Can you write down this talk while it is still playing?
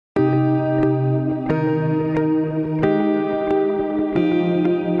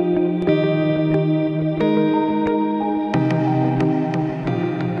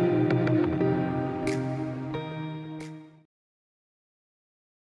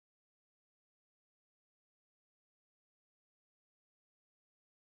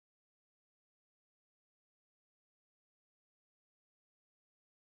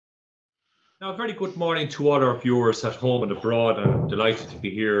Now, a very good morning to all our viewers at home and abroad. I'm delighted to be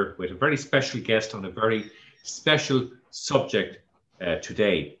here with a very special guest on a very special subject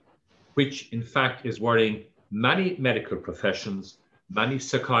today, which in fact is worrying many medical professions, many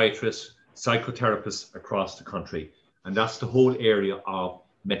psychiatrists, psychotherapists across the country, and that's the whole area of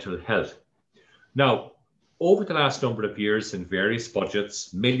mental health. Now, over the last number of years in various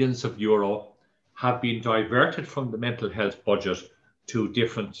budgets, millions of euro have been diverted from the mental health budget to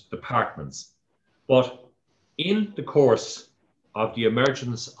different departments. But in the course of the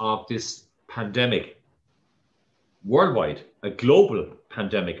emergence of this pandemic, worldwide, a global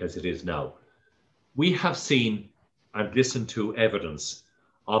pandemic as it is now, we have seen and listened to evidence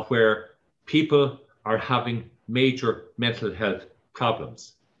of where people are having major mental health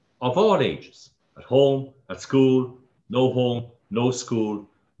problems of all ages, at home, at school, no school,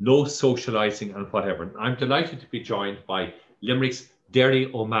 no socialising and whatever. And I'm delighted to be joined by Limerick's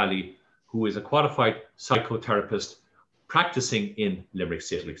Derry O Malley, who is a qualified psychotherapist practicing in Limerick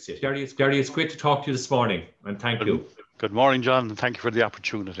City. Derry, it's great to talk to you this morning, and thank you. Good morning, John, and thank you for the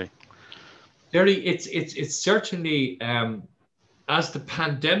opportunity. Derry, it's certainly, as the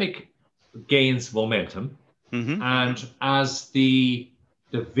pandemic gains momentum, and as the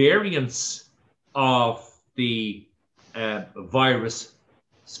variants of the virus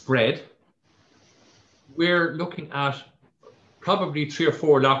spread, we're looking at probably 3 or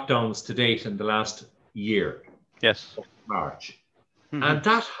 4 lockdowns to date in the last year. Yes. March. And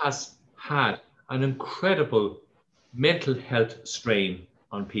that has had an incredible mental health strain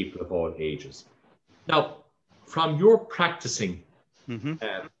on people of all ages. Now, from your practicing in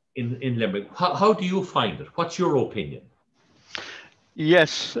Limerick, how do you find it? What's your opinion?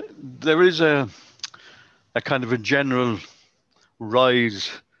 Yes, there is a kind of a general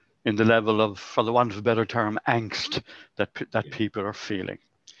rise in the level of, for the want of a better term, angst that people are feeling.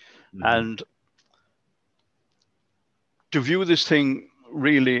 And to view this thing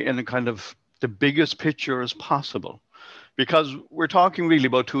really in a kind of the biggest picture as possible, because we're talking really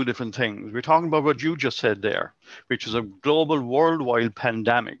about 2 different things. We're talking about what you just said there, which is a global worldwide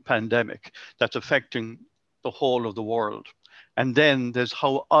pandemic that's affecting the whole of the world. And then there's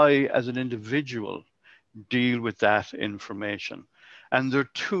how I, as an individual, deal with that information. And they're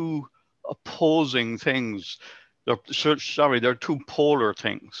 2 opposing things. They're 2 polar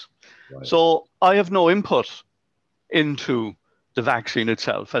things. Right. So I have no input into the vaccine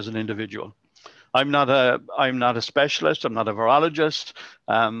itself as an individual. I'm not a specialist. I'm not a virologist.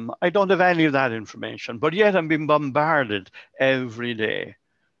 I don't have any of that information. But yet I'm being bombarded every day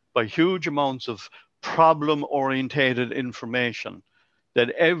by huge amounts of problem-orientated information,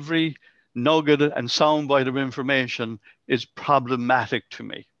 that every nugget and soundbite of information is problematic to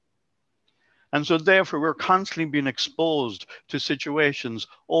me. And so therefore we're constantly being exposed to situations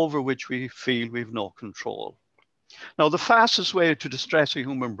over which we feel we've no control. Now, the fastest way to distress a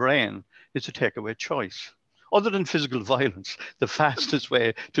human brain is to take away choice. Other than physical violence, the fastest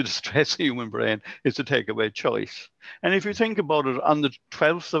way to distress a human brain is to take away choice. And if you think about it, on the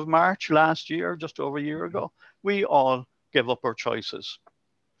 12th of March last year, just over a year ago, we all gave up our choices.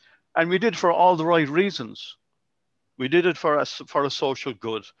 And we did for all the right reasons. We did it for a social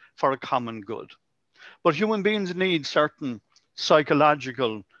good, for a common good. But human beings need certain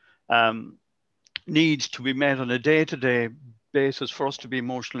psychological needs to be met on a day-to-day basis for us to be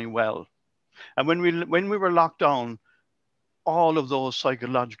emotionally well. And when we were locked down, all of those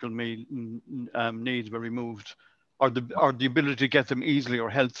psychological needs were removed, or the ability to get them easily or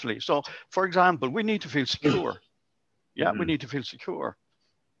healthily. So, for example, we need to feel secure. Yeah, we need to feel secure.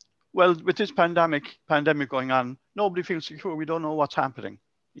 Well, with this pandemic going on, nobody feels secure. We don't know what's happening.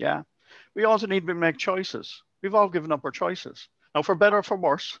 Yeah. We also need to make choices. We've all given up our choices. Now, for better or for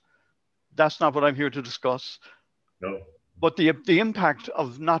worse, that's not what I'm here to discuss. No. But the impact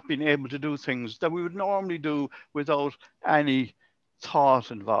of not being able to do things that we would normally do without any thought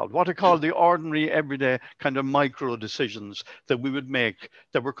involved, what I call the ordinary, everyday kind of micro decisions that we would make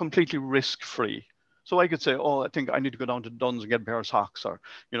that were completely risk-free. So I could say, oh, I think I need to go down to Dunn's and get a pair of socks, or,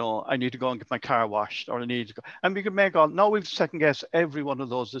 you know, I need to go and get my car washed, or I need to go. And we could make now we've second-guessed every one of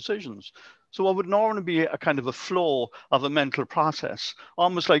those decisions. So what would normally be a kind of a flow of a mental process,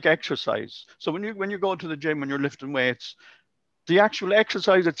 almost like exercise. So when you go to the gym and you're lifting weights, the actual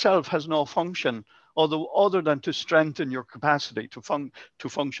exercise itself has no function other than to strengthen your capacity to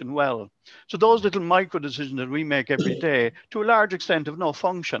function well. So those little micro decisions that we make every day, to a large extent, have no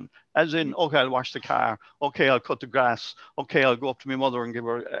function, as in, okay, I'll wash the car, okay, I'll cut the grass, okay, I'll go up to my mother and give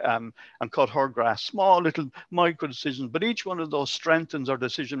her and cut her grass. Small little micro decisions, but each one of those strengthens our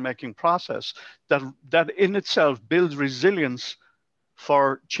decision-making process that in itself builds resilience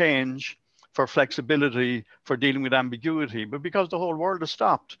for change, for flexibility, for dealing with ambiguity. But because the whole world has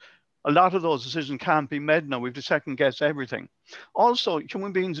stopped, a lot of those decisions can't be made now. We have to second guess everything. Also,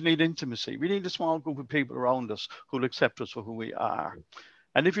 human beings need intimacy. We need a small group of people around us who'll accept us for who we are.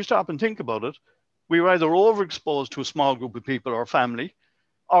 And if you stop and think about it, we're either overexposed to a small group of people or family,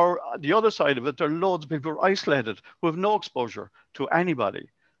 or the other side of it, there are loads of people who are isolated who have no exposure to anybody.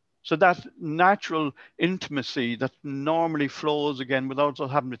 So that natural intimacy that normally flows again without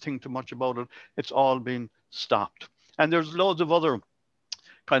us having to think too much about it, it's all been stopped. And there's loads of other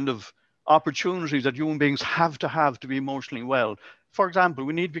kind of opportunities that human beings have to be emotionally well. For example,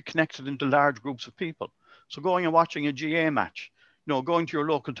 we need to be connected into large groups of people. So going and watching a GA match, you know, going to your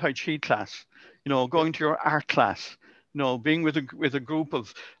local Tai Chi class, you know, going to your art class, you know, being with a group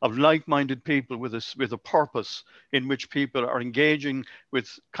of like-minded people with a purpose in which people are engaging with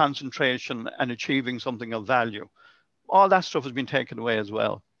concentration and achieving something of value. All that stuff has been taken away as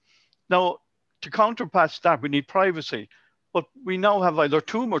well. Now, to counterpass that, we need privacy, but we now have either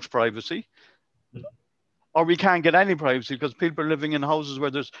too much privacy or we can't get any privacy because people are living in houses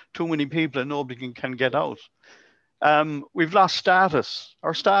where there's too many people and nobody can get out. We've lost status.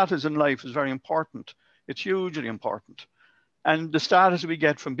 Our status in life is very important. It's hugely important. And the status we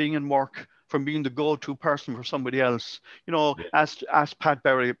get from being in work, from being the go-to person for somebody else, you know, ask Pat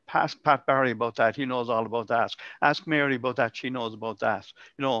Barry about that. He knows all about that. Ask Mary about that. She knows about that.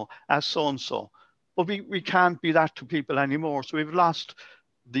 You know, ask so-and-so. But we can't be that to people anymore. So we've lost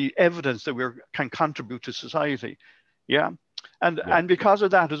the evidence that we can contribute to society. Yeah. And because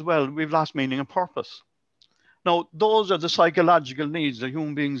of that as well, we've lost meaning and purpose. Now, those are the psychological needs that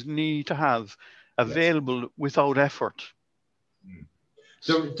human beings need to have available without effort.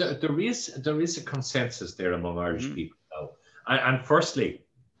 There is a consensus there among Irish people now. And firstly,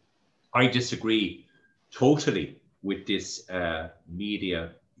 I disagree totally with this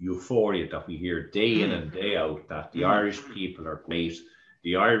media euphoria that we hear day in and day out, that the Irish people are great,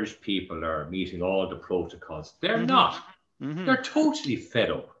 the Irish people are meeting all the protocols. They're not. They're totally fed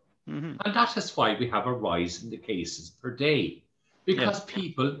up. And that is why we have a rise in the cases per day. Because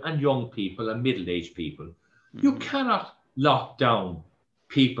people and young people and middle-aged people, you cannot lock down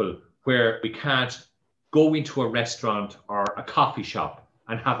people where we can't go into a restaurant or a coffee shop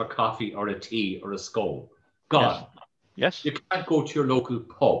and have a coffee or a tea or a scone. God, yes. You can't go to your local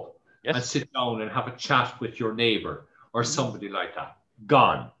pub and sit down and have a chat with your neighbor or somebody like that.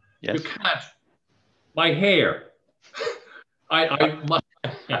 Gone. You can't. My hair.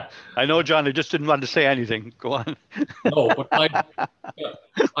 I know, John, I just didn't want to say anything. Go on. No, but I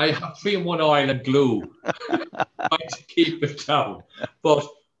have 3-in-1 oil and glue to keep it down. But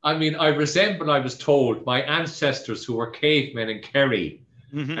I mean, I resemble, I was told, my ancestors who were cavemen in Kerry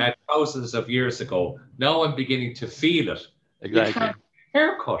thousands of years ago. Now I'm beginning to feel it. Exactly. You can't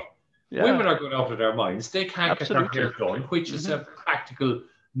haircut. Women are going out of their minds. They can't get their hair done, which is a practical,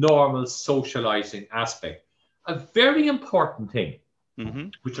 normal socializing aspect. A very important thing,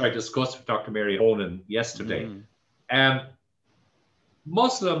 which I discussed with Dr. Mary Honan yesterday.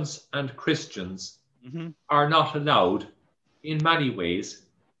 Muslims and Christians are not allowed, in many ways,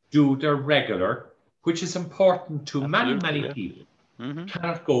 do their regular, which is important to many people,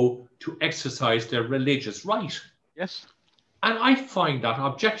 cannot go to exercise their religious right. Yes. And I find that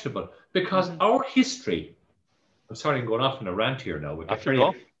objectionable because our history, I'm sorry, I'm going off on a rant here now.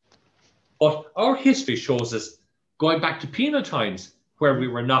 But our history shows us going back to penal times where we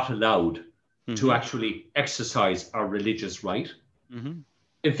were not allowed to actually exercise our religious right.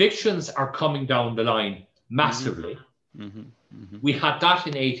 Evictions are coming down the line massively. We had that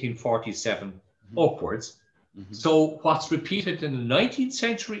in 1847 upwards. So what's repeated in the 19th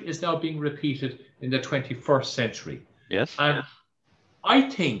century is now being repeated in the 21st century. Yes. And I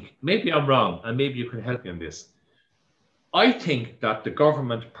think, maybe I'm wrong, and maybe you can help me on this. I think that the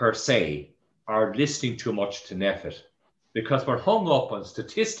government per se are listening too much to NEFIT because we're hung up on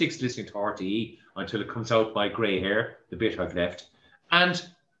statistics, listening to RTE until it comes out my grey hair, the bit I've left. And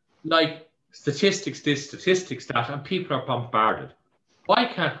like statistics this, statistics that, and people are bombarded. Why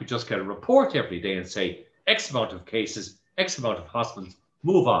can't we just get a report every day and say X amount of cases, X amount of hospitals,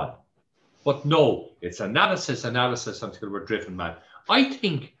 move on? But no, it's analysis until we're driven mad. I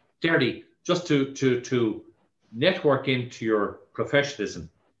think, Derry, just to network into your professionalism,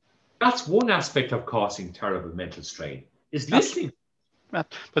 that's one aspect of causing terrible mental strain, is listening.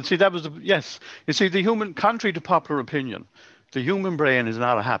 But see, that was, yes. You see, the human, contrary to popular opinion, the human brain is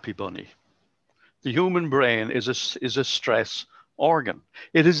not a happy bunny. The human brain is a stress organ.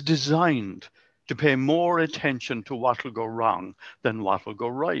 It is designed to pay more attention to what will go wrong than what will go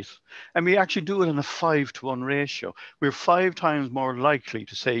right. And we actually do it in a 5-to-1 ratio. We're 5 times more likely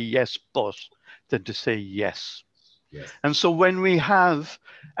to say yes, but than to say yes. Yes. And so when we have,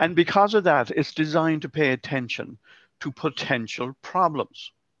 and because of that, it's designed to pay attention to potential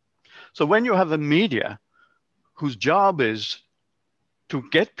problems. So when you have a media whose job is to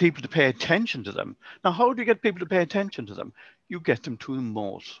get people to pay attention to them. Now, how do you get people to pay attention to them? You get them to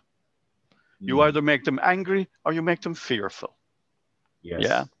emote. You either make them angry or you make them fearful. Yes.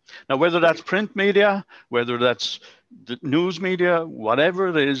 Yeah. Now, whether that's print media, whether that's the news media, whatever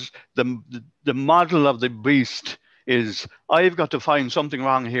it is, the model of the beast is, I've got to find something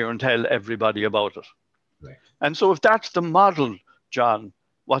wrong here and tell everybody about it. Right. And so if that's the model, John,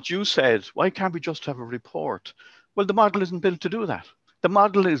 what you said, why can't we just have a report? Well, the model isn't built to do that. The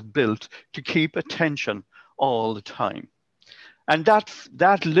model is built to keep attention all the time. And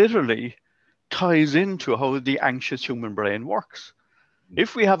that literally ties into how the anxious human brain works.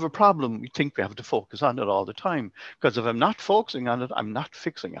 If we have a problem, we think we have to focus on it all the time. Because if I'm not focusing on it, I'm not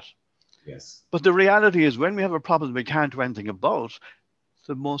fixing it. Yes. But the reality is when we have a problem we can't do anything about,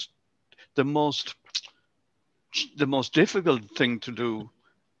 the most difficult thing to do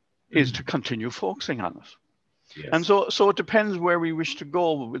is to continue focusing on it. Yes. And so it depends where we wish to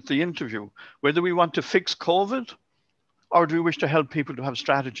go with the interview, whether we want to fix COVID or do we wish to help people to have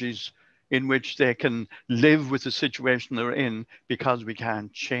strategies in which they can live with the situation they're in because we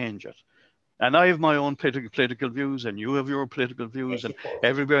can't change it. And I have my own political views and you have your political views and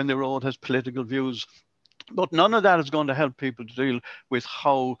everybody on the road has political views. But none of that is going to help people to deal with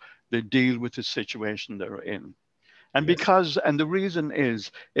how they deal with the situation they're in. And Yes. and the reason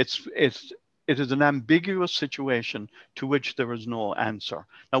is it is an ambiguous situation to which there is no answer.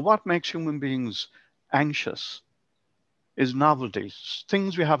 Now, what makes human beings anxious is novelties,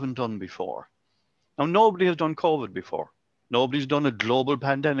 things we haven't done before. Now, nobody has done COVID before. Nobody's done a global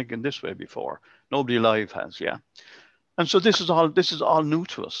pandemic in this way before. Nobody alive has, yeah. And so this is all new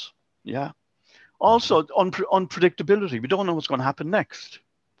to us, yeah. Also, unpredictability. We don't know what's going to happen next,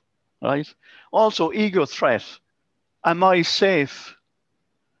 right? Also, ego threat. Am I safe?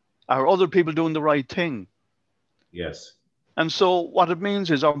 Are other people doing the right thing? Yes. And so what it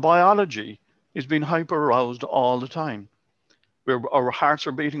means is our biology is being hyper aroused all the time. Our hearts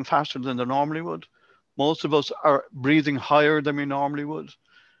are beating faster than they normally would. Most of us are breathing higher than we normally would.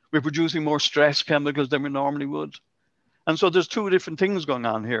 We're producing more stress chemicals than we normally would. And so there's 2 different things going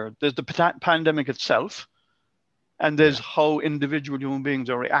on here. There's the pandemic itself, and there's how individual human beings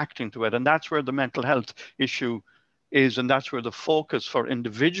are reacting to it. And that's where the mental health issue is, and that's where the focus for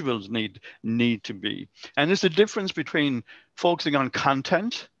individuals need to be. And it's the difference between focusing on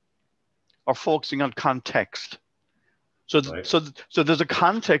content or focusing on context. So there's a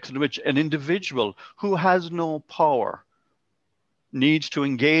context in which an individual who has no power needs to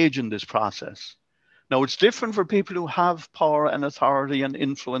engage in this process. Now, it's different for people who have power and authority and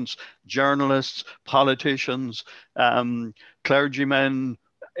influence, journalists, politicians, clergymen,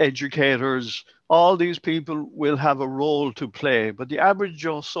 educators. All these people will have a role to play, but the average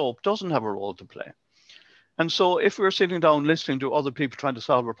Joe Soap doesn't have a role to play. And so if we're sitting down listening to other people trying to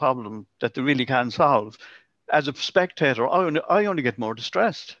solve a problem that they really can't solve, as a spectator, I only get more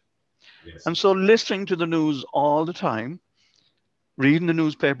distressed. Yes. And so listening to the news all the time, reading the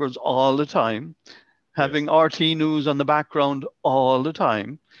newspapers all the time, having RT news on the background all the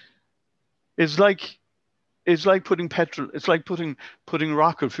time, is like putting petrol. It's like putting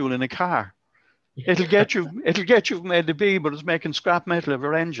rocket fuel in a car. It'll get you from A to B, but it's making scrap metal of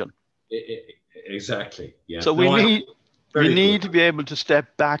your engine. Exactly. Yeah. So we need to be able to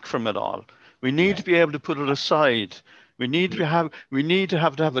step back from it all. We need to be able to put it aside. We need to have a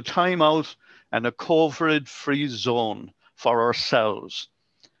timeout and a COVID-free zone for ourselves.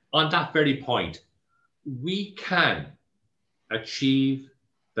 On that very point, we can achieve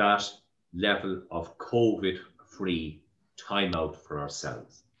that level of COVID-free timeout for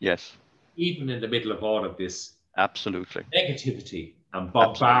ourselves. Yes. Even in the middle of all of this absolutely negativity and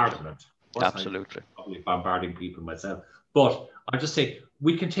bombardment. Absolutely. I'm probably bombarding people myself. But I just say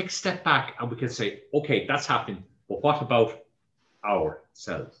we can take a step back and we can say, okay, that's happening, but what about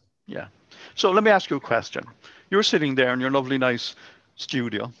ourselves? Yeah. So let me ask you a question. You're sitting there in your lovely, nice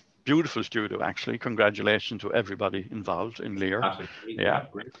studio, beautiful studio, actually. Congratulations to everybody involved in Lear. Absolutely. Yeah.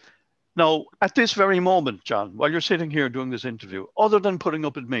 Great. Now, at this very moment, John, while you're sitting here doing this interview, other than putting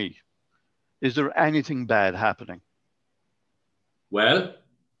up with me, is there anything bad happening? Well,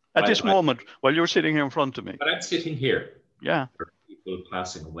 at this moment, while you're sitting here in front of me. But I'm sitting here. Yeah. people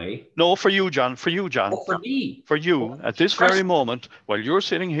passing away. No, for you, John. For you, John. Oh, for me. For you, at this very moment, while you're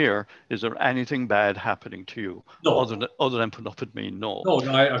sitting here, is there anything bad happening to you? No. Other than putting up with me? No. No,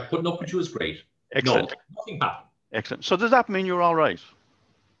 I putting up with you is great. Excellent. No, nothing happened. Excellent. So does that mean you're all right?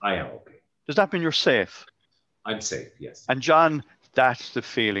 I am okay. Does that mean you're safe? I'm safe, yes. And John, that's the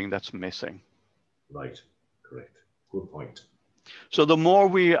feeling that's missing. Right. Correct. Good point. So the more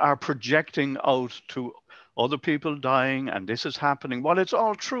we are projecting out to other people dying and this is happening, while it's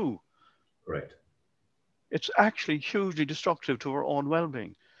all true, correct, it's actually hugely destructive to our own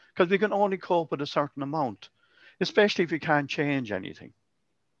well-being, because we can only cope with a certain amount, especially if we can't change anything.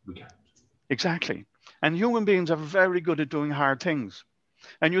 We can't. Exactly. And human beings are very good at doing hard things.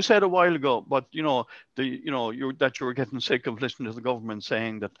 And you said a while ago, but you were getting sick of listening to the government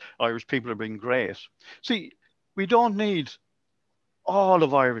saying that Irish people are being great. See, we don't need all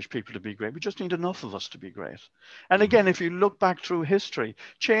of Irish people to be great. We just need enough of us to be great. And again, if you look back through history,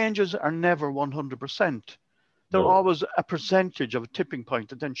 changes are never 100%. They're always a percentage of a tipping point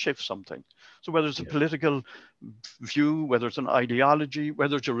that then shifts something. So whether it's a political view, whether it's an ideology,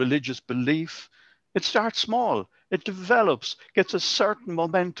 whether it's a religious belief, it starts small, it develops, gets a certain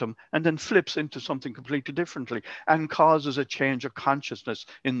momentum, and then flips into something completely differently and causes a change of consciousness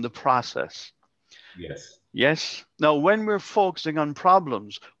in the process. Yes. Yes. Now, when we're focusing on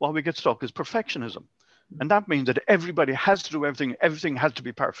problems, what we get stuck is perfectionism. And that means that everybody has to do everything. Everything has to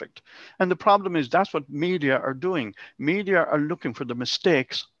be perfect. And the problem is that's what media are doing. Media are looking for the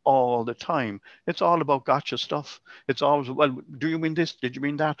mistakes all the time. It's all about gotcha stuff. It's always, well, do you mean this? Did you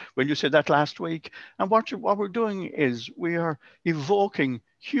mean that? Well, you said that last week. And what we're doing is we are evoking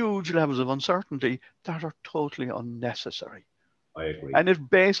huge levels of uncertainty that are totally unnecessary. I agree. And it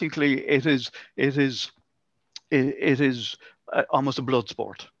is almost a blood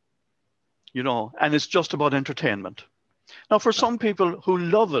sport. You know, and it's just about entertainment. Now, for some people who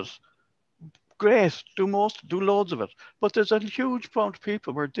love it, great, do loads of it. But there's a huge amount of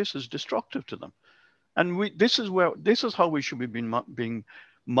people where this is destructive to them. And this is how we should be being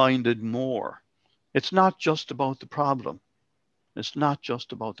minded more. It's not just about the problem. It's not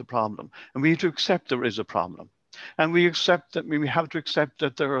just about the problem. And we have to accept there is a problem. And we have to accept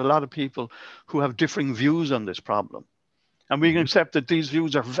that there are a lot of people who have differing views on this problem. And we can accept that these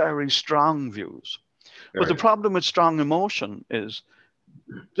views are very strong views. But the problem with strong emotion is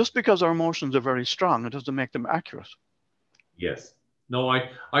just because our emotions are very strong, it doesn't make them accurate. Yes. No,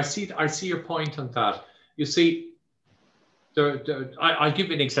 I see your point on that. You see, I'll give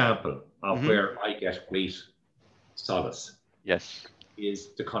you an example of where I get great solace. Yes. Is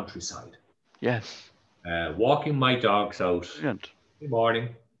the countryside. Yes. Walking my dogs out in the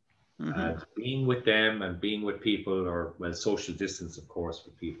morning. And being with them and being with people, or social distance, of course,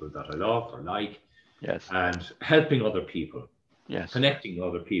 with people that I love or like, and helping other people, connecting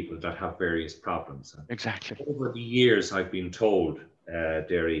other people that have various problems. And exactly. Over the years, I've been told,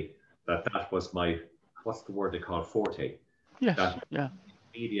 Derry, that was my, what's the word they call forte? Yes.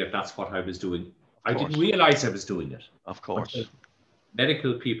 Media, that's what I was doing. I didn't realize I was doing it. Of course.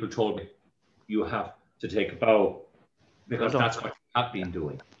 Medical people told me, you have to take a bow because that's what you have been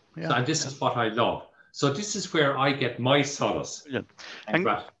doing. And this is what I love. So this is where I get my solace and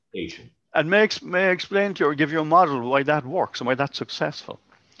gratification. And may I explain to you or give you a model why that works and why that's successful?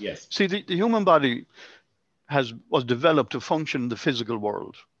 Yes. See, the human body was developed to function in the physical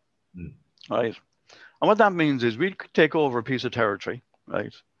world, right? And what that means is we'd take over a piece of territory,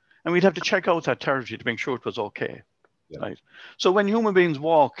 right? And we'd have to check out that territory to make sure it was okay, right? So when human beings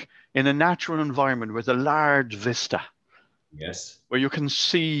walk in a natural environment with a large vista, yes, where you can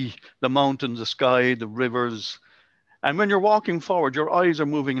see the mountains, the sky, the rivers. And when you're walking forward, your eyes are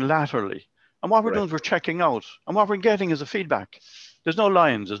moving laterally. And what we're doing is we're checking out. And what we're getting is a feedback. There's no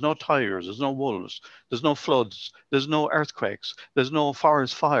lions, there's no tigers, there's no wolves, there's no floods, there's no earthquakes, there's no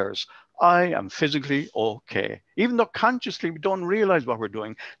forest fires. I am physically okay. Even though consciously we don't realize what we're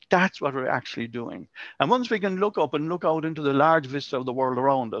doing, that's what we're actually doing. And once we can look up and look out into the large vista of the world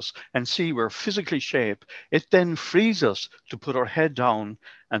around us and see we're physically shaped, it then frees us to put our head down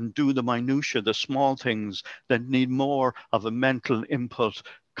and do the minutiae, the small things that need more of a mental input,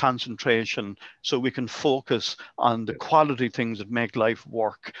 concentration, so we can focus on the quality things that make life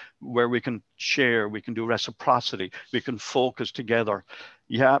work, where we can share, we can do reciprocity, we can focus together.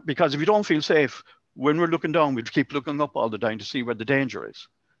 Yeah, because if you don't feel safe, when we're looking down, we keep looking up all the time to see where the danger is.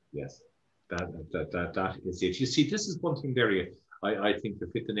 Yes, that is it. You see, this is one thing, Derry, I think to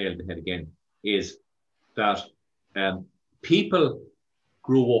hit the nail on the head again, is that people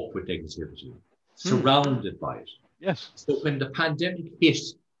grow up with negativity, surrounded by it. Yes. So when the pandemic hit,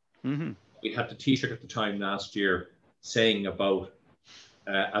 we had the T-shirt at the time last year saying about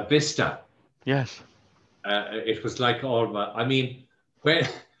a vista. Yes. It was like all my, I mean, when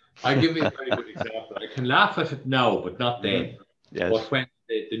I give you a very good example, I can laugh at it now, but not then. Yes. But when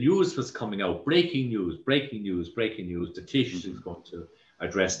the news was coming out, breaking news, breaking news, breaking news, the Taoiseach is going to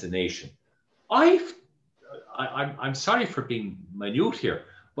address the nation. I'm sorry for being minute here,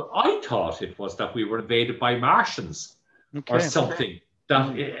 but I thought it was that we were invaded by Martians or something.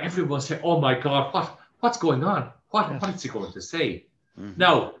 That everyone said, "Oh my God, what's going on? What is he going to say?"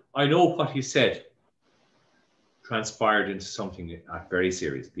 Now I know what he said transpired into something very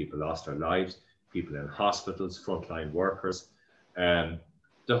serious. People lost their lives. People in hospitals, frontline workers.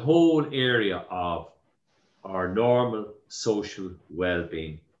 The whole area of our normal social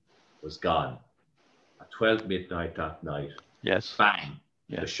well-being was gone. At 12 midnight that night, bang,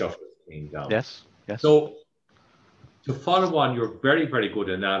 the shutters came down. Yes. So to follow on your very, very good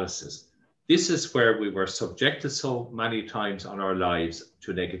analysis, this is where we were subjected so many times on our lives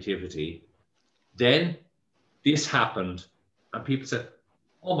to negativity. Then this happened and people said,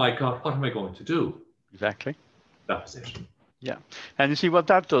 "Oh my God, what am I going to do?" Exactly. That was it. Yeah. And you see what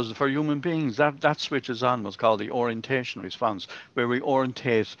that does for human beings, that switches on what's called the orientation response, where we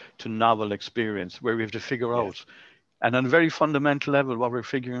orientate to novel experience, where we have to figure out. And on a very fundamental level, what we're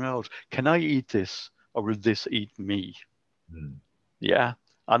figuring out, can I eat this or will this eat me? Yeah.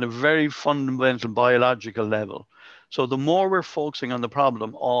 On a very fundamental biological level. So the more we're focusing on the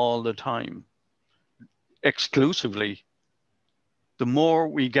problem all the time, exclusively, the more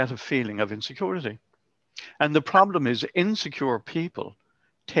we get a feeling of insecurity. And the problem is insecure people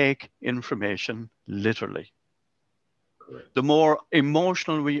take information literally. Correct. The more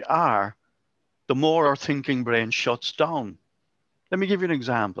emotional we are, the more our thinking brain shuts down. Let me give you an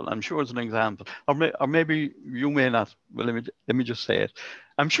example. I'm sure it's an example. Or maybe you may not. Well, let me just say it.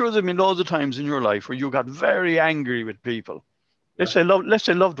 I'm sure there have been loads of times in your life where you got very angry with people. Let's say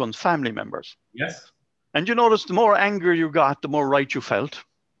loved ones, family members. Yes. And you notice the more anger you got, the more right you felt.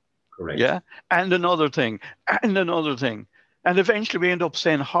 Correct. Yeah. And another thing. And eventually we end up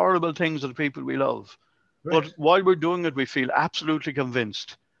saying horrible things to the people we love. Right. But while we're doing it, we feel absolutely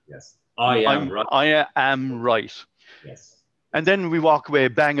convinced. Yes. I am right. Yes. And then we walk away,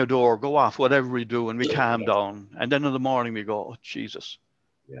 bang a door, go off, whatever we do, and we calm down. And then in the morning we go, "Oh, Jesus.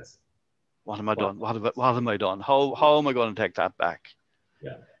 Yes. What am I done? What am I done? How am I going to take that back?"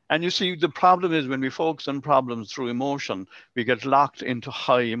 Yeah. And you see, the problem is when we focus on problems through emotion, we get locked into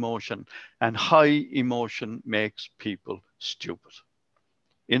high emotion. And high emotion makes people stupid.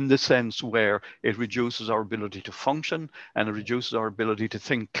 In the sense where it reduces our ability to function, and it reduces our ability to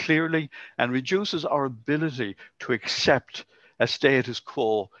think clearly, and reduces our ability to accept a status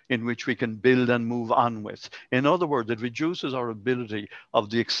quo in which we can build and move on with. In other words, it reduces our ability of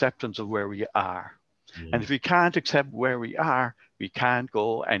the acceptance of where we are. And if we can't accept where we are, we can't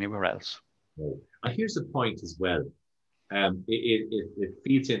go anywhere else. And here's the point as well. It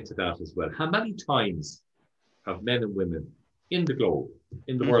feeds into that as well. How many times have men and women in the globe,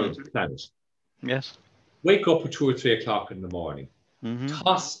 in the world, the planet, wake up at 2 or 3 o'clock in the morning,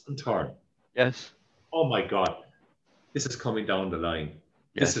 toss and turn. Yes. Oh my God, this is coming down the line.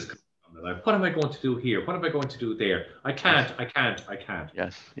 This is coming down the line. What am I going to do here? What am I going to do there? I can't.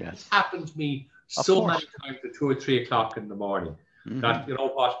 Yes. It's happened to me so many times at 2 or 3 o'clock in the morning that, you know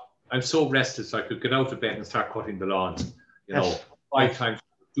what, I'm so restless I could get out of bed and start cutting the lawns, 5 times,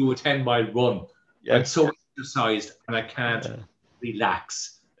 do a 10-mile run. I'm so exercised and I can't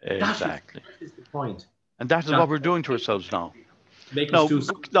relax. Exactly. That is the point. And that is what we're doing to ourselves now.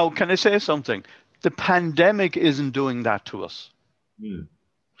 Now, can I say something? The pandemic isn't doing that to us.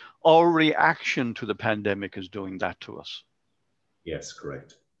 Our reaction to the pandemic is doing that to us. Yes,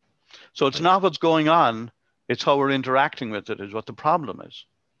 correct. So it's not what's going on, it's how we're interacting with it is what the problem is.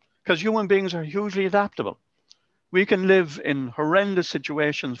 Because human beings are hugely adaptable. We can live in horrendous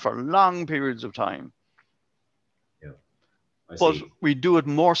situations for long periods of time. But we do it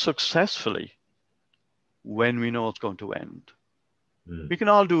more successfully when we know it's going to end. We can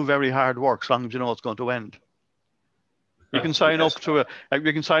all do very hard work as long as you know it's going to end. You can sign up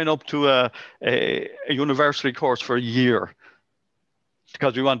to a university course for a year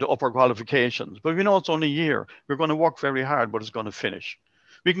because we want to up our qualifications. But we know it's only a year. We're going to work very hard, but it's going to finish.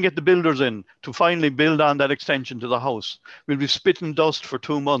 We can get the builders in to finally build on that extension to the house. We'll be spitting dust for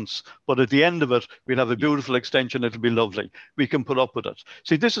 2 months, but at the end of it, we'll have a beautiful extension. It'll be lovely. We can put up with it.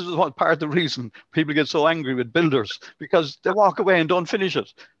 See, this is what part of the reason people get so angry with builders, because they walk away and don't finish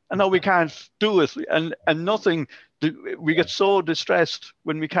it. And now we can't do it. And nothing, we get so distressed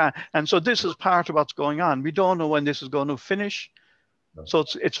when we can't. And so this is part of what's going on. We don't know when this is going to finish. So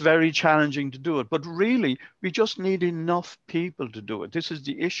it's very challenging to do it. But really, we just need enough people to do it. This is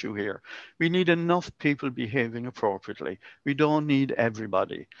the issue here. We need enough people behaving appropriately. We don't need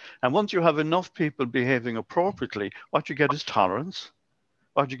everybody. And once you have enough people behaving appropriately, what you get is tolerance,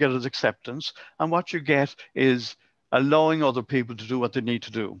 what you get is acceptance, and what you get is allowing other people to do what they need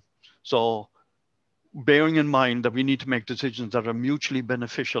to do. So bearing in mind that we need to make decisions that are mutually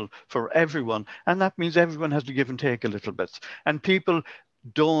beneficial for everyone. And that means everyone has to give and take a little bit. And people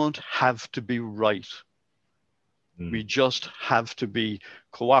don't have to be right. We just have to be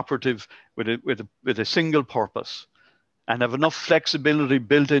cooperative with a single purpose and have enough flexibility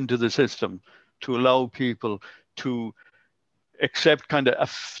built into the system to allow people to accept kind of a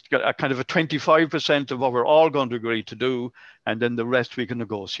 25% of what we're all going to agree to do, and then the rest we can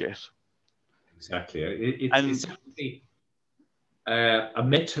negotiate. Exactly. It's actually a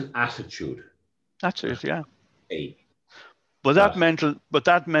mental attitude. That's it, yeah. But that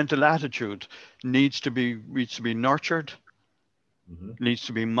mental attitude needs to be nurtured, needs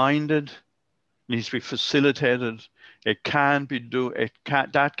to be minded, needs to be facilitated. That can't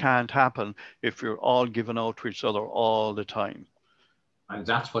happen if you're all giving out to each other all the time. And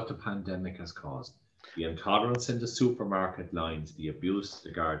that's what the pandemic has caused. The intolerance in the supermarket lines, the abuse, the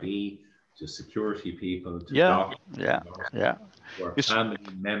Gardaí, to security people, to doctors, to our family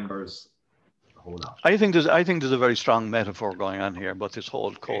members, a whole lot. I think there's a very strong metaphor going on here about this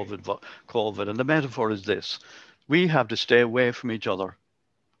whole COVID, and the metaphor is this: we have to stay away from each other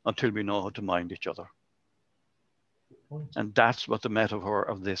until we know how to mind each other, and that's what the metaphor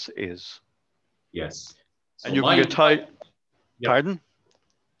of this is. Yes. So and you can get tied. Pardon?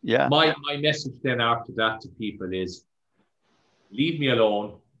 Yeah. My message then after that to people is: leave me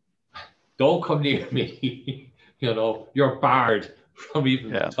alone. Don't come near me. You're barred from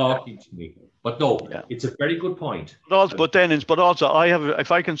even talking to me. But no, it's a very good point. But also,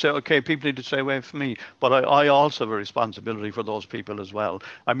 if I can say, okay, people need to stay away from me, but I also have a responsibility for those people as well.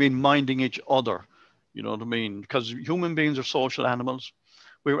 I mean, minding each other. You know what I mean? Because human beings are social animals.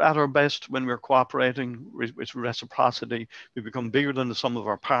 We're at our best when we're cooperating with reciprocity. We become bigger than the sum of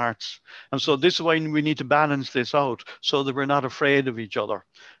our parts. And so this is why we need to balance this out so that we're not afraid of each other.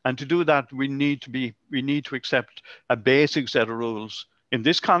 And to do that, we need to accept a basic set of rules. In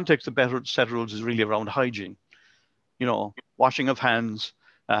this context, the better set of rules is really around hygiene. Washing of hands,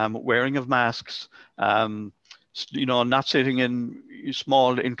 wearing of masks, not sitting in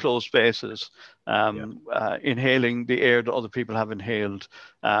small enclosed spaces, inhaling the air that other people have inhaled,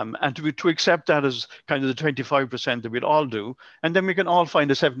 and to accept that as kind of the 25% that we'd all do, and then we can all find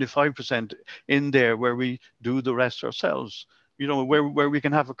a 75% in there where we do the rest ourselves. Where we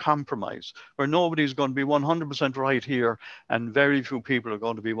can have a compromise, where nobody's going to be 100% right here, and very few people are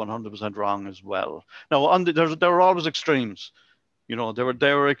going to be 100% wrong as well. Now, there are always extremes. There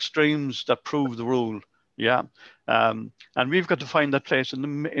are extremes that prove the rule. Yeah, and we've got to find that place in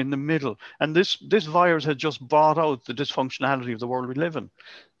the middle. And this virus has just brought out the dysfunctionality of the world we live in.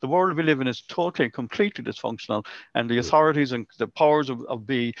 The world we live in is totally, completely dysfunctional, and the authorities and the powers of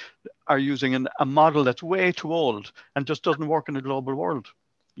be are using a model that's way too old and just doesn't work in a global world.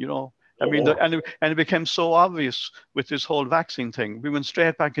 I mean, and it became so obvious with this whole vaccine thing. We went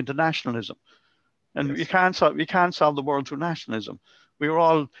straight back into nationalism, and we can't solve the world through nationalism. The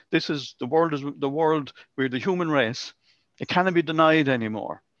world, we're the human race. It cannot be denied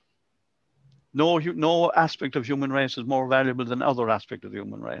anymore. No aspect of human race is more valuable than other aspect of the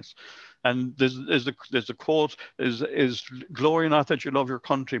human race. And there's the quote is glory not that you love your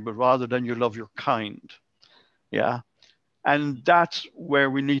country, but rather than you love your kind. Yeah. And that's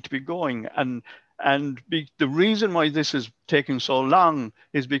where we need to be going. And the reason why this is taking so long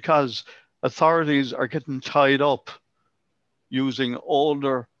is because authorities are getting tied up using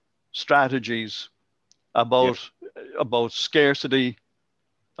older strategies about scarcity,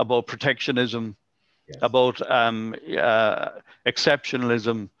 about protectionism, about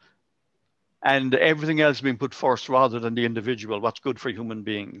exceptionalism, and everything else being put first rather than the individual, what's good for human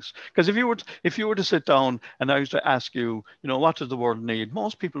beings. Because if you were to sit down and I was to ask you, what does the world need?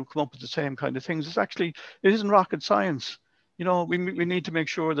 Most people come up with the same kind of things. It isn't rocket science. We need to make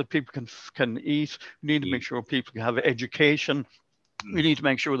sure that people can eat. We need to make sure people can have education. We need to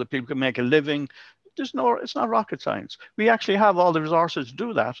make sure that people can make a living. It's not rocket science. We actually have all the resources to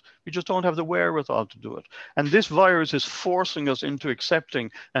do that. We just don't have the wherewithal to do it. And this virus is forcing us into accepting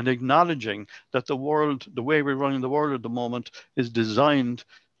and acknowledging that the way we're running the world at the moment is designed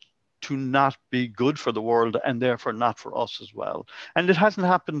to not be good for the world and therefore not for us as well. And it hasn't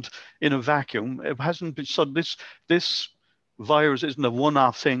happened in a vacuum. It hasn't been, so this virus isn't a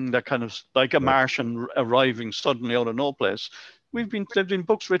one-off thing that kind of like a Martian arriving suddenly out of no place. There've been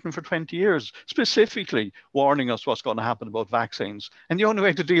books written for 20 years, specifically warning us what's going to happen about vaccines. And the only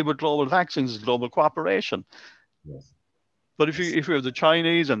way to deal with global vaccines is global cooperation. Yes. But if you have the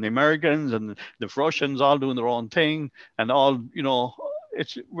Chinese and the Americans and the Russians all doing their own thing and all,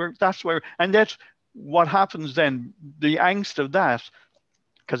 and that's what happens then, the angst of that,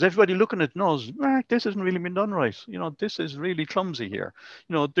 because everybody looking at it knows, this hasn't really been done right. This is really clumsy here.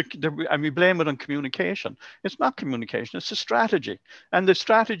 And we blame it on communication. It's not communication, it's a strategy. And the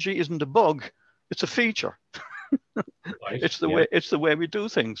strategy isn't a bug, it's a feature. Right. It's the way we do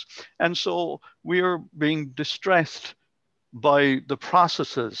things. And so we are being distressed by the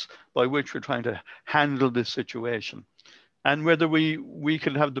processes by which we're trying to handle this situation. And whether we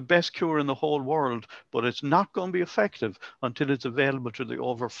can have the best cure in the whole world, but it's not going to be effective until it's available to the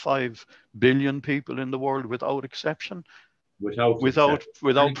over 5 billion people in the world without exception,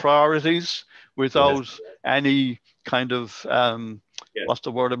 without priorities, without yes. any kind of, yes. what's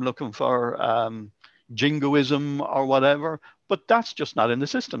the word I'm looking for, jingoism or whatever. But that's just not in the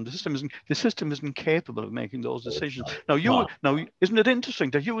system. The system isn't capable of making those decisions. Now, isn't it interesting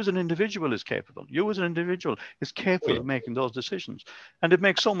that you as an individual is capable? You as an individual is capable of making those decisions, and it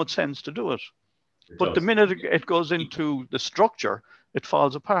makes so much sense to do it. But the minute it goes into the structure, it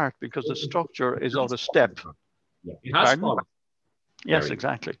falls apart because the structure is out of step. Yeah, it has fallen. Yes,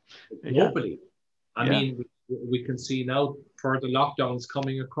 exactly. Globally, I mean, we can see now further lockdowns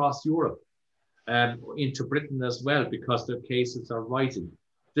coming across Europe. Into Britain as well, because their cases are rising.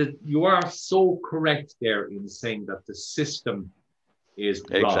 You are so correct there in saying that the system is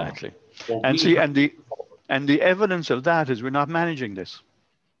wrong. Exactly. And the evidence of that is we're not managing this,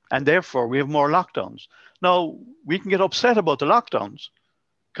 and therefore we have more lockdowns. Now we can get upset about the lockdowns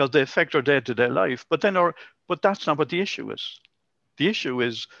because they affect our day-to-day life, but that's not what the issue is. The issue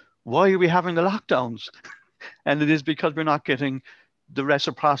is, why are we having the lockdowns? And it is because we're not getting the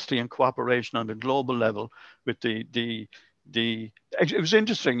reciprocity and cooperation on the global level with it was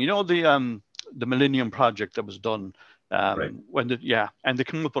interesting, the Millennium Project that was done right. And they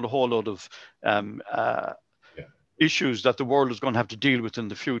came up with a whole load of issues that the world is going to have to deal with in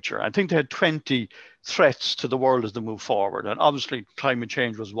the future. I think they had 20 threats to the world as they move forward. And obviously climate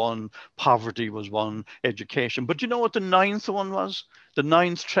change was one, poverty was one, education. But you know what the 9th one was? The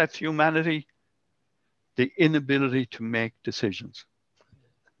 9th threat to humanity? The inability to make decisions.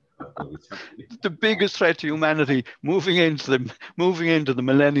 The biggest threat to humanity moving into the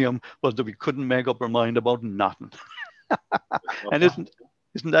millennium was that we couldn't make up our mind about nothing. And isn't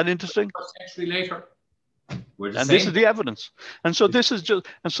that interesting? A century later, and this is the evidence. And so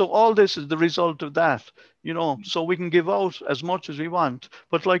all this is the result of that. So we can give out as much as we want,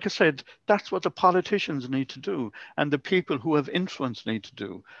 but like I said, that's what the politicians need to do and the people who have influence need to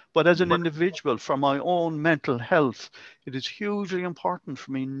do. But as an individual, for my own mental health, it is hugely important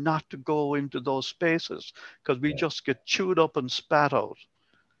for me not to go into those spaces because we just get chewed up and spat out.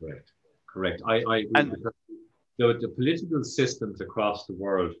 Correct. I agree. The political systems across the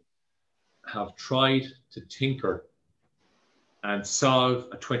world have tried to tinker and solve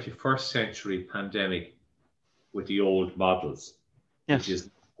a 21st century pandemic with the old models, which is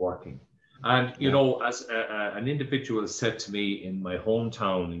working. And, as an individual said to me in my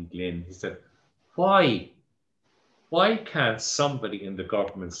hometown in Glynn, he said, why can't somebody in the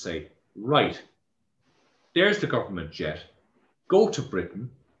government say, right, there's the government jet, go to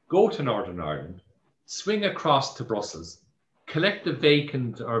Britain, go to Northern Ireland, swing across to Brussels, collect the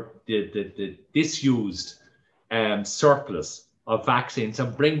vacant or the disused surplus of vaccines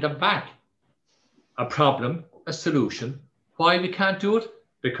and bring them back. A problem, a solution. Why we can't do it?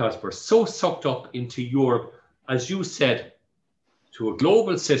 Because we're so sucked up into Europe, as you said, to a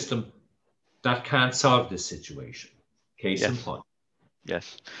global system that can't solve this situation. Case in point.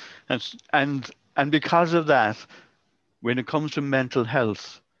 Yes. And because of that, when it comes to mental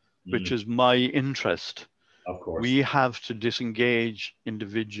health, which is my interest, of course, we have to disengage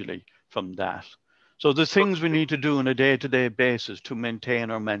individually from that. So the things we need to do on a day-to-day basis to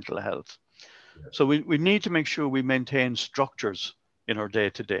maintain our mental health. So we need to make sure we maintain structures in our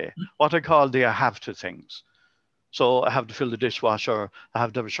day-to-day, what I call the I have to things. So I have to fill the dishwasher, I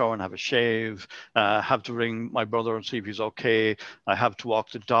have to have a shower and have a shave, I have to ring my brother and see if he's okay, I have to walk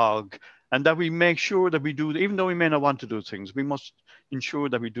the dog, and that we make sure that we do, even though we may not want to do things, we must ensure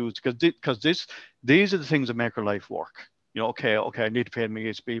that we do it because these are the things that make our life work. Okay, I need to pay my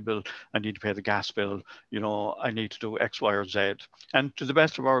ESB bill, I need to pay the gas bill, I need to do X, Y, or Z. And to the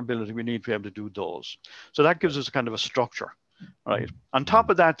best of our ability, we need to be able to do those. So that gives us a kind of a structure, right? On top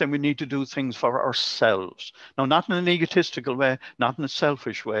of that, then we need to do things for ourselves. Now, not in an egotistical way, not in a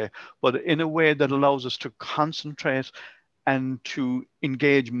selfish way, but in a way that allows us to concentrate and to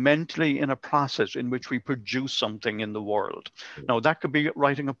engage mentally in a process in which we produce something in the world. Now, that could be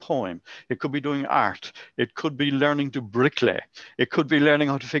writing a poem. It could be doing art. It could be learning to bricklay. It could be learning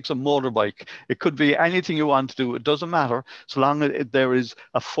how to fix a motorbike. It could be anything you want to do. It doesn't matter, so long as there is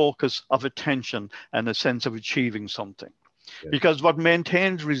a focus of attention and a sense of achieving something. Yeah. Because what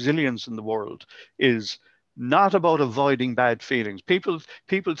maintains resilience in the world is not about avoiding bad feelings. People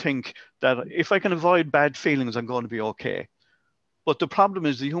think that if I can avoid bad feelings, I'm going to be okay. But the problem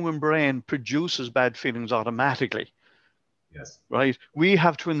is the human brain produces bad feelings automatically. Yes. Right? We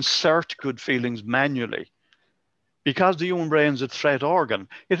have to insert good feelings manually. Because the human brain is a threat organ,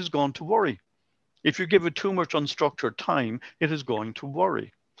 it is going to worry. If you give it too much unstructured time, it is going to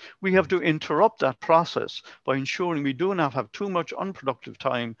worry. We have to interrupt that process by ensuring we do not have too much unproductive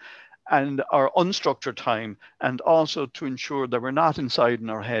time and our unstructured time, and also to ensure that we're not inside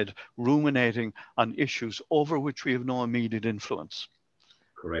in our head ruminating on issues over which we have no immediate influence.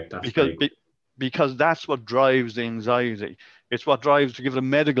 Correct. That's because that's what drives the anxiety. It's what drives, to give it a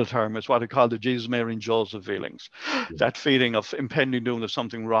medical term, it's what I call the Jesus, Mary, and Joseph feelings. Yeah. That feeling of impending doom, there's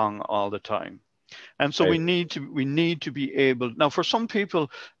something wrong all the time. And so we need to be able, now for some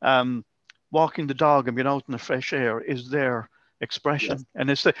people, walking the dog and being out in the fresh air is their expression.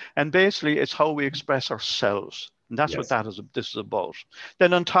 Yes. And basically it's how we express ourselves. And that's what this is about.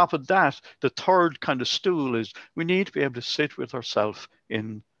 Then on top of that, the third kind of stool is we need to be able to sit with ourselves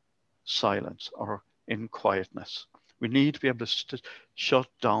in silence or in quietness. We need to be able to shut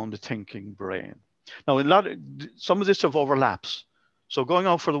down the thinking brain. Now, some of this have overlaps. So going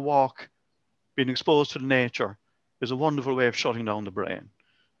out for the walk, being exposed to nature is a wonderful way of shutting down the brain.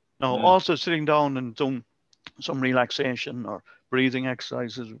 Now, also sitting down and doing some relaxation or breathing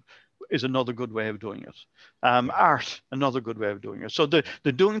exercises is another good way of doing it. Art, another good way of doing it. So the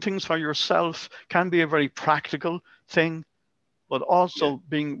doing things for yourself can be a very practical thing, but also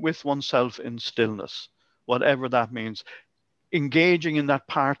being with oneself in stillness, whatever that means. Engaging in that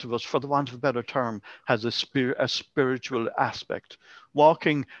part of us, for the want of a better term, has a spiritual aspect.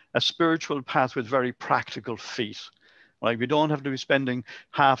 Walking a spiritual path with very practical feet. Like, we don't have to be spending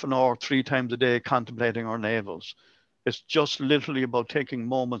half an hour 3 times a day contemplating our navels. It's just literally about taking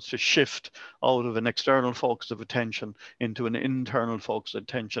moments to shift out of an external focus of attention into an internal focus of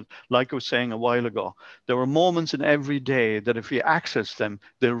attention. Like I was saying a while ago, there are moments in every day that if we access them,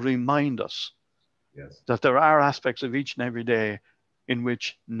 they'll remind us that there are aspects of each and every day in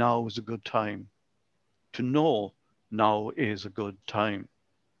which now is a good time. To know now is a good time.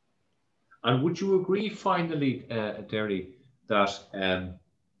 And would you agree, finally, Derry, that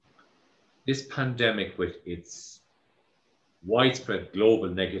this pandemic, with its widespread global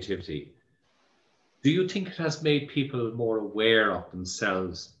negativity, do you think it has made people more aware of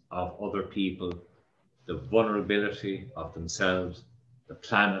themselves, of other people, the vulnerability of themselves, the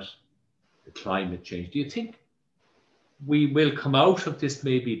planet, the climate change? Do you think we will come out of this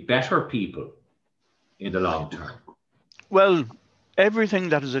maybe better people in the long term? Well, everything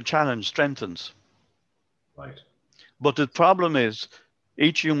that is a challenge strengthens. Right. But the problem is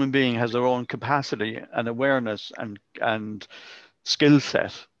each human being has their own capacity and awareness and skill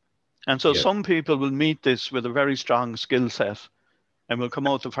set. And so some people will meet this with a very strong skill set and will come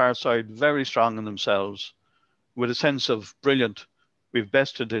out the far side very strong in themselves with a sense of, brilliant, we've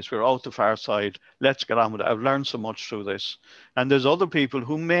bested this, we're out the far side, let's get on with it. I've learned so much through this. And there's other people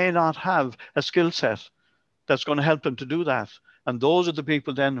who may not have a skill set that's going to help them to do that. And those are the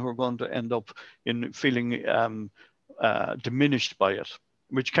people then who are going to end up in feeling diminished by it,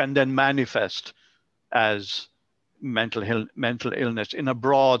 which can then manifest as mental illness in a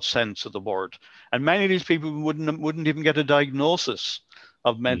broad sense of the word. And many of these people wouldn't even get a diagnosis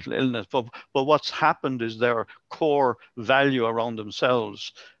of mental illness. But what's happened is their core value around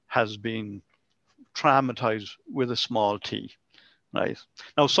themselves has been traumatized with a small t. Right.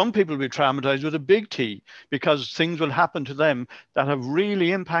 Now, some people will be traumatized with a big T, because things will happen to them that have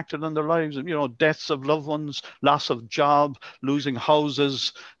really impacted on their lives. You know, deaths of loved ones, loss of job, losing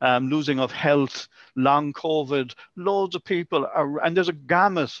houses, losing of health, long COVID. Loads of people are, and there's a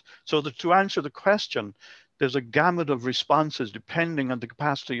gamut. So that to answer the question, there's a gamut of responses depending on the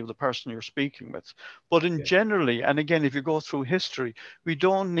capacity of the person you're speaking with. But in generally, and again, if you go through history, we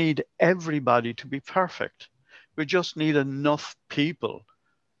don't need everybody to be perfect. We just need enough people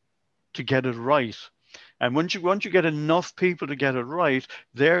to get it right. And once you get enough people to get it right,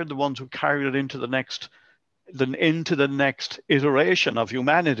 they're the ones who carry it into the next iteration of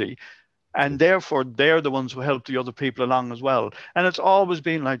humanity. And therefore, they're the ones who help the other people along as well. And it's always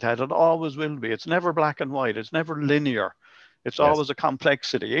been like that. It always will be. It's never black and white. It's never linear. It's Yes. always a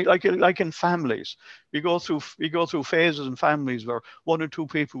complexity, like in families. We go through phases in families where one or two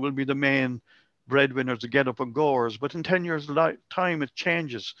people will be the main breadwinners, the get up and goers, but in 10 years time it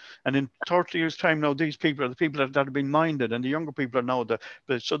changes, and in 30 years time now these people are the people that have been minded, and the younger people are now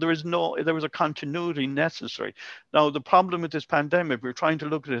so there was a continuity necessary. Now the problem with this pandemic, we're trying to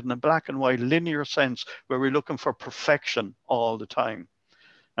look at it in a black and white linear sense where we're looking for perfection all the time.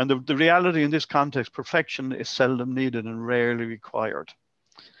 And the reality in this context, perfection is seldom needed and rarely required.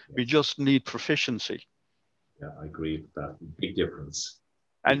 We just need proficiency. Yeah, I agree with that. Big difference.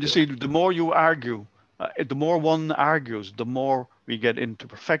 And you see, the more you argue, the more one argues, the more we get into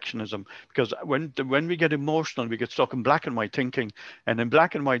perfectionism. Because when we get emotional, we get stuck in black and white thinking. And in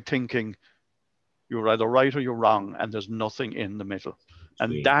black and white thinking, you're either right or you're wrong, and there's nothing in the middle.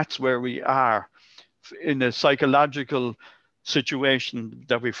 And that's where we are in a psychological situation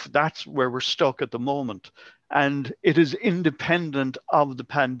that's where we're stuck at the moment. And it is independent of the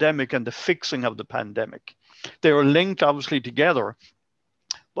pandemic and the fixing of the pandemic. They are linked obviously together,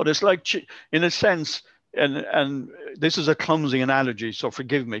 but it's like, in a sense, and this is a clumsy analogy, so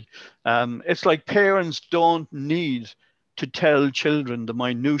forgive me. It's like parents don't need to tell children the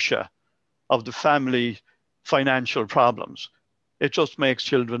minutiae of the family financial problems. It just makes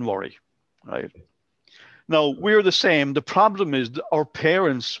children worry, right? Now, we're the same. The problem is our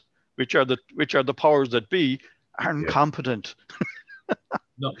parents, which are the powers that be, aren't competent.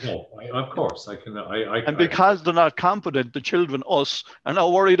 No, of course, and because they're not competent, the children, us, are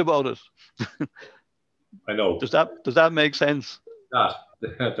not worried about it. I know. Does that make sense?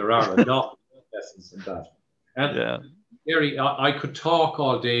 There are a lot of lessons in that. And Derry, I could talk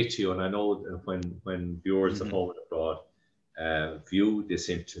all day to you, and I know when viewers at home and abroad view this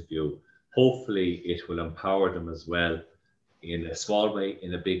interview, hopefully it will empower them as well, in a small way,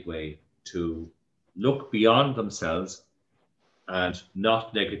 in a big way, to look beyond themselves and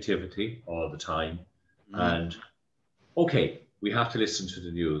not negativity all the time. And okay, we have to listen to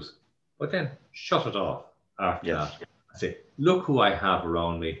the news, but then shut it off after that. I say, look who I have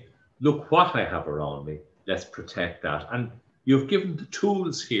around me, look what I have around me, let's protect that. And you've given the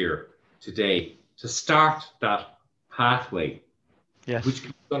tools here today to start that pathway, which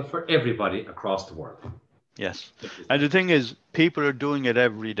can be done for everybody across the world. Yes. And the thing is, people are doing it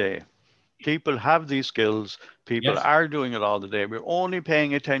every day. People have these skills. People are doing it all the day. We're only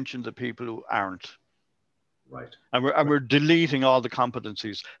paying attention to people who aren't. Right. And we're deleting all the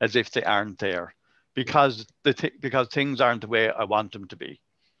competencies as if they aren't there, because things aren't the way I want them to be.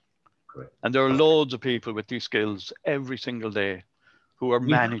 Correct. And there are loads of people with these skills every single day who are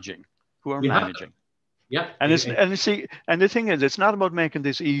managing. Yeah. And the thing is, it's not about making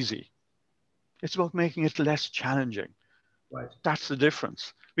this easy. It's about making it less challenging. Right. That's the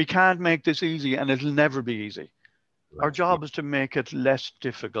difference. We can't make this easy, and it'll never be easy. Right. Our job is to make it less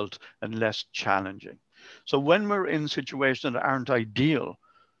difficult and less challenging. So when we're in situations that aren't ideal,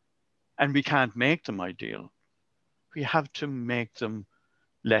 and we can't make them ideal, we have to make them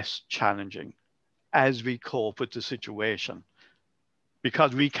less challenging as we cope with the situation.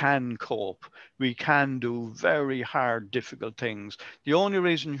 Because we can cope. We can do very hard, difficult things. The only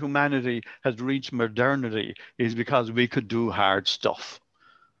reason humanity has reached modernity is because we could do hard stuff.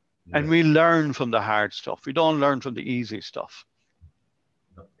 Yeah. And we learn from the hard stuff. We don't learn from the easy stuff.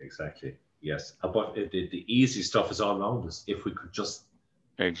 Exactly. Yes. But the easy stuff is all around us. If we could just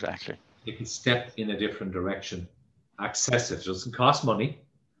take a step in a different direction, access it. It doesn't cost money.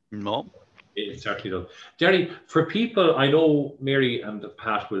 No. It certainly does. Derry, for people, I know Mary and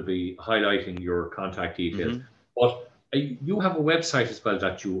Pat will be highlighting your contact details, but you have a website as well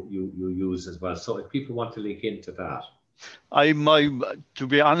that you use as well. So if people want to link into that. To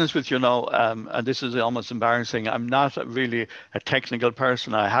be honest with you now, and this is almost embarrassing, I'm not really a technical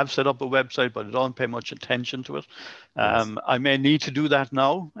person. I have set up a website, but I don't pay much attention to it. I may need to do that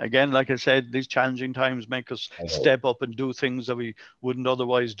now. Again, like I said, these challenging times make us step up and do things that we wouldn't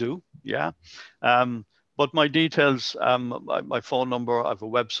otherwise do. Yeah. But my details, my phone number, I have a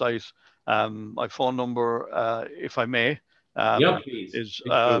website. My phone number, if I may, is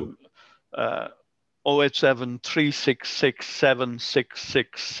 087 366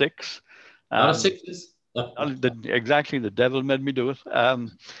 7666. Exactly, the devil made me do it.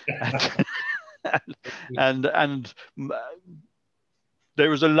 And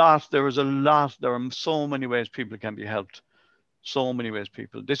there are so many ways people can be helped. So many ways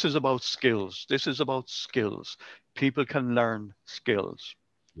people. This is about skills. People can learn skills.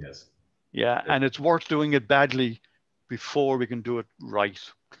 Yes. Yeah, and it's worth doing it badly before we can do it right.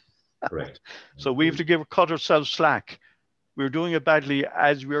 Correct. So we have to cut ourselves slack. We're doing it badly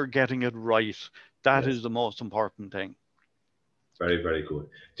as we're getting it right. That is the most important thing. Very, very good.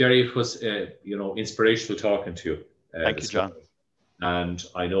 Derry, it was, inspirational talking to you. Thank you, John. And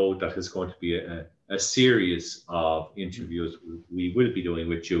I know that is going to be a series of interviews we will be doing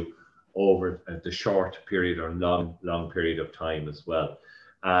with you over the short period or long period of time as well.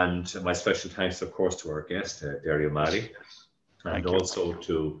 And my special thanks, of course, to our guest, Derry O Malley, and also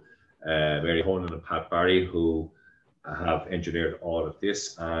to Mary Honan and Pat Barry, who have engineered all of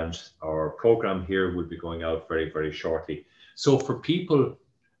this. And our program here will be going out very, very shortly. So for people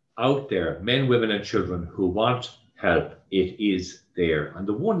out there, men, women, and children who want help, it is there. And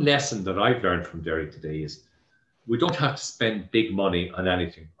the one lesson that I've learned from Derry today is we don't have to spend big money on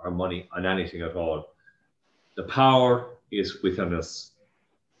anything or money on anything at all. The power is within us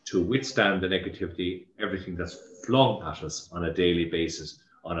to withstand the negativity, everything that's flung at us on a daily basis,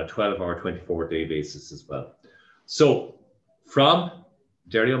 on a 12-hour, 24-day basis as well. So from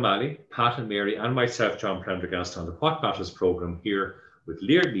Derry O Malley, Pat and Mary, and myself, John Prendergast, on the What Matters program here with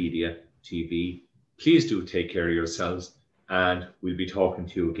Laird Media TV, please do take care of yourselves, and we'll be talking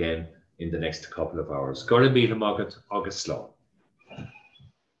to you again in the next couple of hours. Go to meet him August Slow.